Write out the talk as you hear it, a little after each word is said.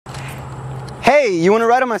Hey, you want to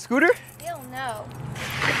ride on my scooter? Hell no.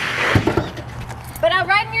 But I'll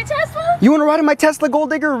ride in your Tesla? You want to ride in my Tesla, Gold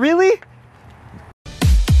Digger? Really?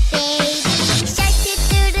 Baby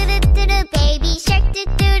shark do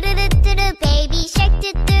do do do do do, baby shark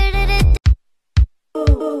do do do do.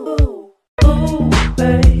 Ooh,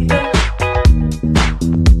 baby.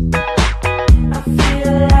 I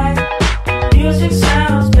feel like music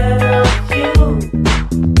sounds better with you.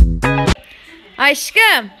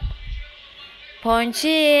 Aşkım.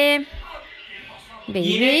 Ponçim. Baby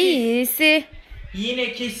iyisi.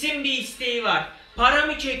 Yine kesin bir isteği var. Para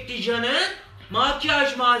mı çekti canın?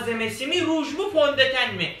 Makyaj malzemesi mi, ruj mu,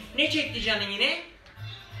 fondöten mi? Ne çekti canın yine?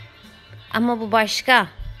 Ama bu başka.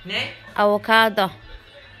 Ne? Avokado.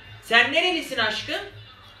 Sen nerelisin aşkım?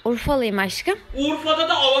 Urfalıyım aşkım. Urfa'da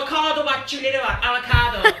da avokado bahçeleri var.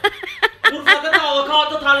 Avokado. Urfa'da da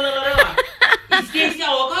avokado tarlaları var. İsteyse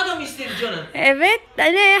avokado mu istedi canın? Evet.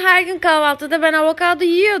 Hani her gün kahvaltıda ben avokado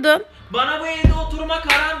yiyordum. Bana bu evde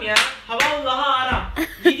oturmak haram ya. Vallahi haram.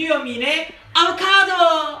 Gidiyorum yine avokado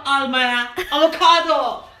almaya.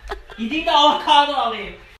 Avokado. Gideyim de avokado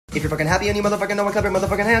alayım. If you're fucking happy and you motherfucking know it, clap your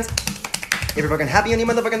motherfucking hands. If you're fucking happy and you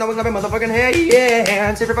motherfucking know it, clap your motherfucking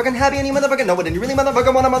hands. If you're fucking happy and you motherfucking know it, and you really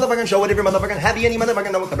motherfucking wanna motherfucking show it. If you're motherfucking happy and you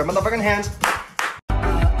motherfucking know it, clap your motherfucking hands.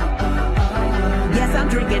 Yes, I'm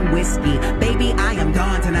drinking whiskey. Baby, I am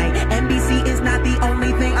gone tonight. NBC is not the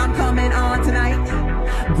only thing I'm coming on tonight.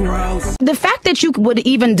 Gross. The fact that you would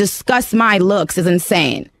even discuss my looks is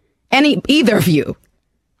insane. Either of you.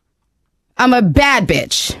 I'm a bad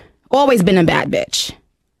bitch. Always been a bad bitch.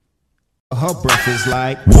 Her breath is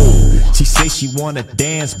like, woo. She says she wanna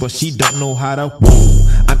dance, but she don't know how to woo.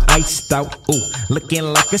 I'm iced out, ooh, looking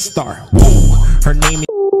like a star, woo. Her name is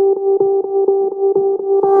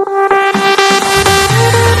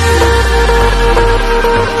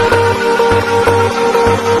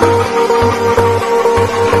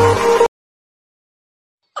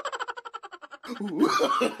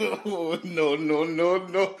no, no, no,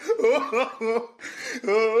 no.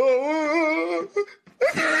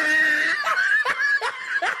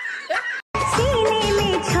 सीने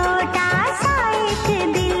में छोटा सा एक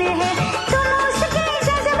दिल है, तुम उसके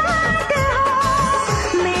जज्बात हो,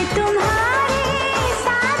 मैं तुम्हारे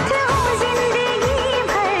साथ हूँ जिंदगी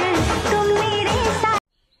भर, तुम मेरे साथ.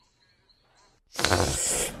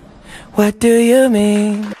 What do you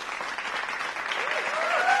mean?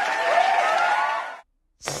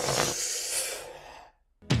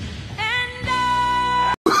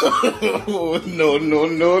 no, no,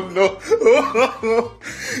 no, no.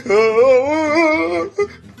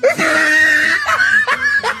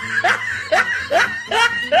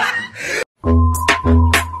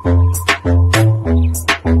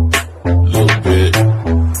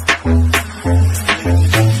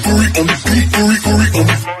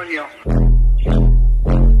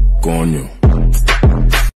 Coño.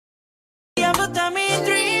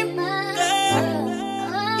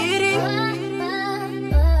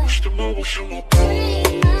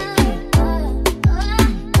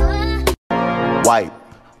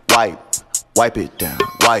 Wipe it down.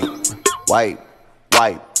 Wipe it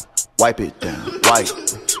down. Wipe it down.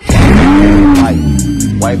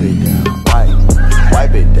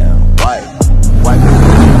 Wipe it down.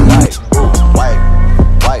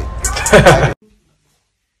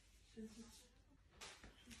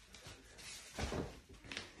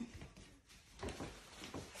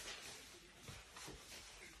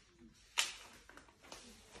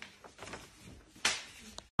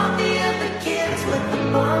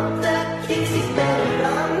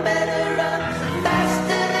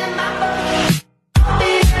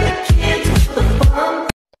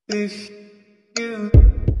 If you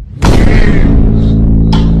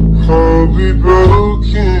I'll be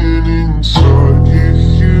broken inside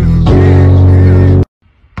if you leave.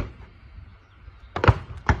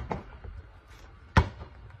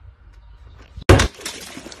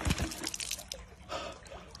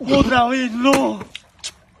 Otra vez no.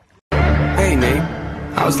 Hey Nate,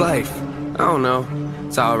 how's life? I don't know.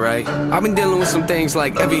 It's alright. I've been dealing with some things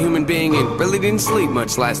like every human being and really didn't sleep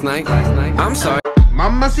much last night. I'm sorry.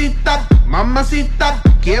 Mamacita, mamacita,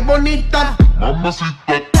 qué bonita.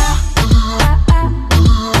 Mamacita.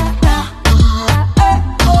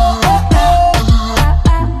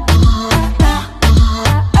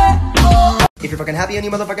 If you're fucking happy and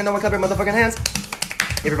you motherfucking know it, clap your motherfucking hands.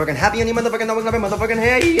 If you're fucking happy and you motherfucking know it, clap your motherfucking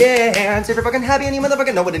hands. If you're fucking happy and you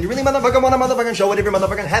motherfucking know it, and you really motherfucking wanna motherfucking show it. If you're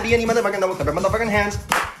motherfucking happy and you motherfucking know it, clap your motherfucking hands.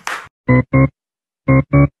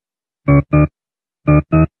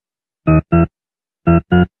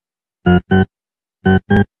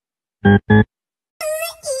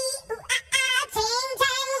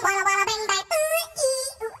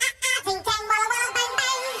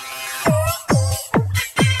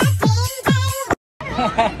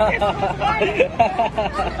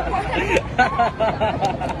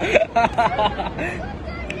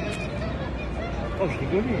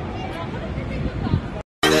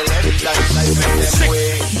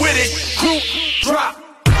 With it, group drop.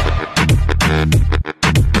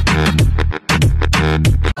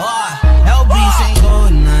 LBs ain't go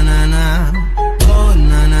na na na, go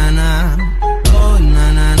na na na, go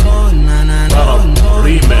na na go na na go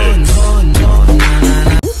remix.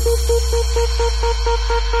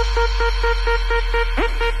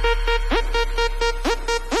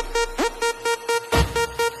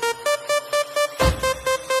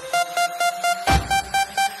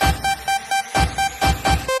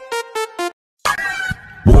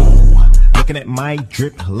 Looking at my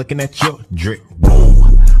drip, looking at your drip.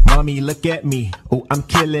 Whoa, mommy, look at me. Oh, I'm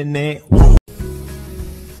killing it. Whoa.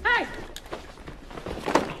 Hey!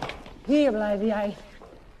 Hier blijven jij.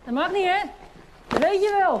 Dat mag niet, hè? Dat weet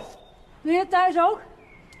je wel. Doe je het thuis ook?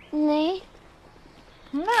 Nee.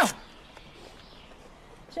 Nou.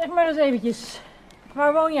 Zeg maar eens eventjes.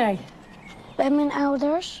 Waar woon jij? Bij mijn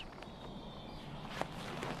ouders.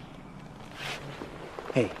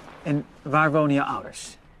 Hey, en waar wonen je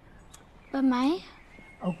ouders? Bij mij.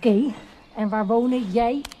 Oké. En waar wonen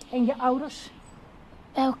jij en je ouders?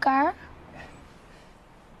 Bij elkaar.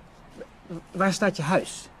 Waar staat je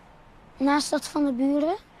huis? Naast dat van de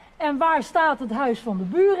buren. En waar staat het huis van de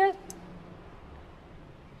buren?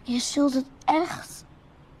 Je zult het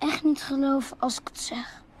echt niet geloven als ik het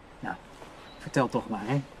zeg. Nou, vertel toch maar,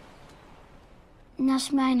 hè?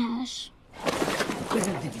 Naast mijn huis.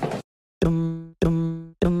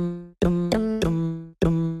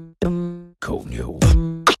 Konyo.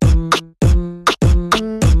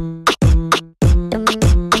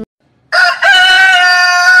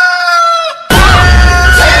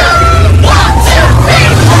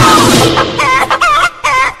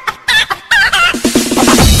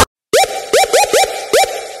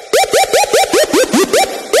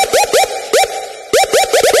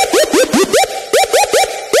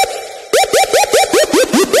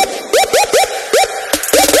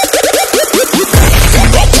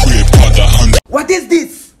 What is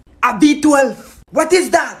this? A V12. What is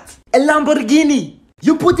that? A Lamborghini.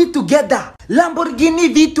 You put it together.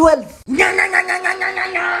 Lamborghini V12.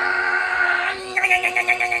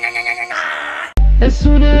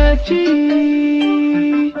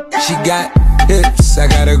 She got hips, I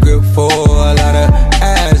got a grip for a lot of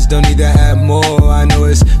ass. Don't need to have more. I know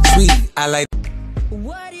it's sweet. I like.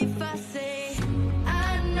 What if I say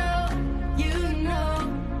I know you know?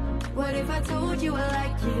 What if I told you I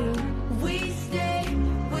like you? We stay,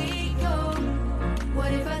 we go.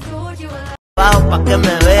 What if I told you I like Pa' que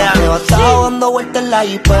me vean. Arrebatado dando vueltas en la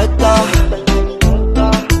jipeta.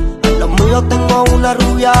 Los míos tengo una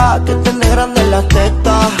rubia que tiene grande las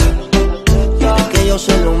tetas. Quiere que yo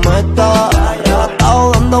se lo meta.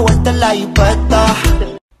 Arrebatado dando vueltas en la jipeta.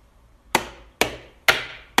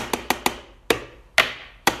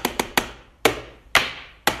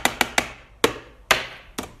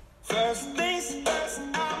 First things first,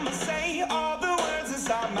 I'ma say all the words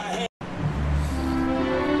inside my head.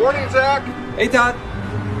 Morning, Zach. Hey, Todd.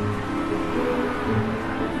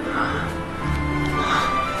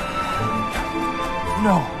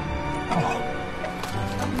 No.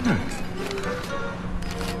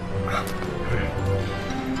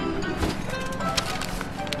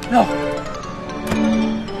 No.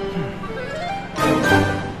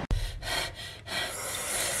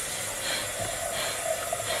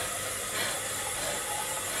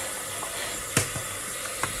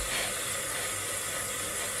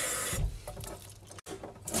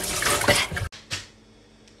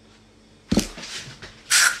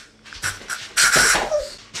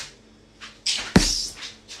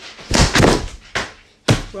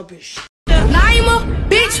 Rubbish. Naima,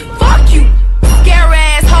 bitch, fuck you, scare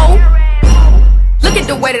asshole. Look at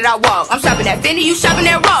the way that I walk. I'm shopping at Fendi, you shopping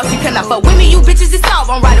at Ross. You cannot fuck with me, you bitches is off.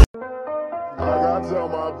 I'm riding. I gotta tell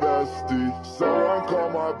my bestie, someone call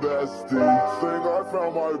my bestie. Think I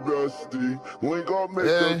found my bestie. Link up, make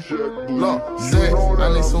the check bleed. Look, sex,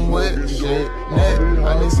 I need some wet shit. Yeah,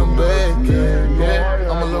 I need some bad kid. Yeah,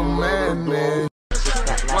 I'm a little man, man.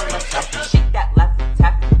 Shake that left and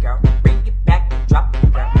tap it, girl. Bring it back and drop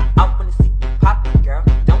it, girl. I wanna see you pop it, girl.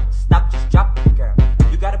 Don't stop, just drop it, girl.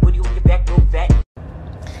 You got a booty on your back, real fat.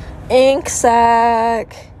 Ink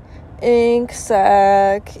sack, ink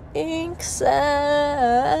sack, ink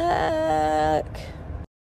sack.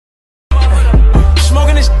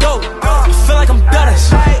 Smoking this dope. Feel like I'm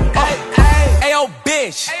Dundas. Ayo,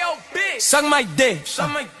 bitch. Suck my dick.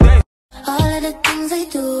 All of the things I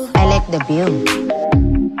do. I like the view.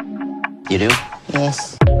 You do?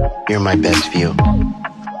 Yes. You're my best view.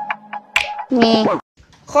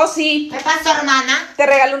 Josi. ¿Qué pasó, hermana? Te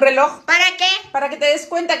regalo un reloj. ¿Para qué? Para que te des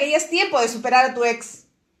cuenta que ya es tiempo de superar a tu ex.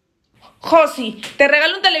 Josi, te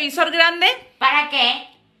regalo un televisor grande. ¿Para qué?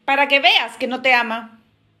 Para que veas que no te ama.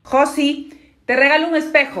 Josi, te regalo un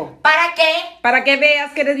espejo. ¿Para qué? Para que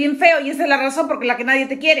veas que eres bien feo y esa es la razón por la que nadie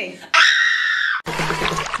te quiere.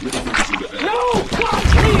 No! God,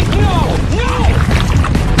 please, no!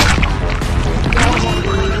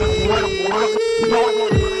 No!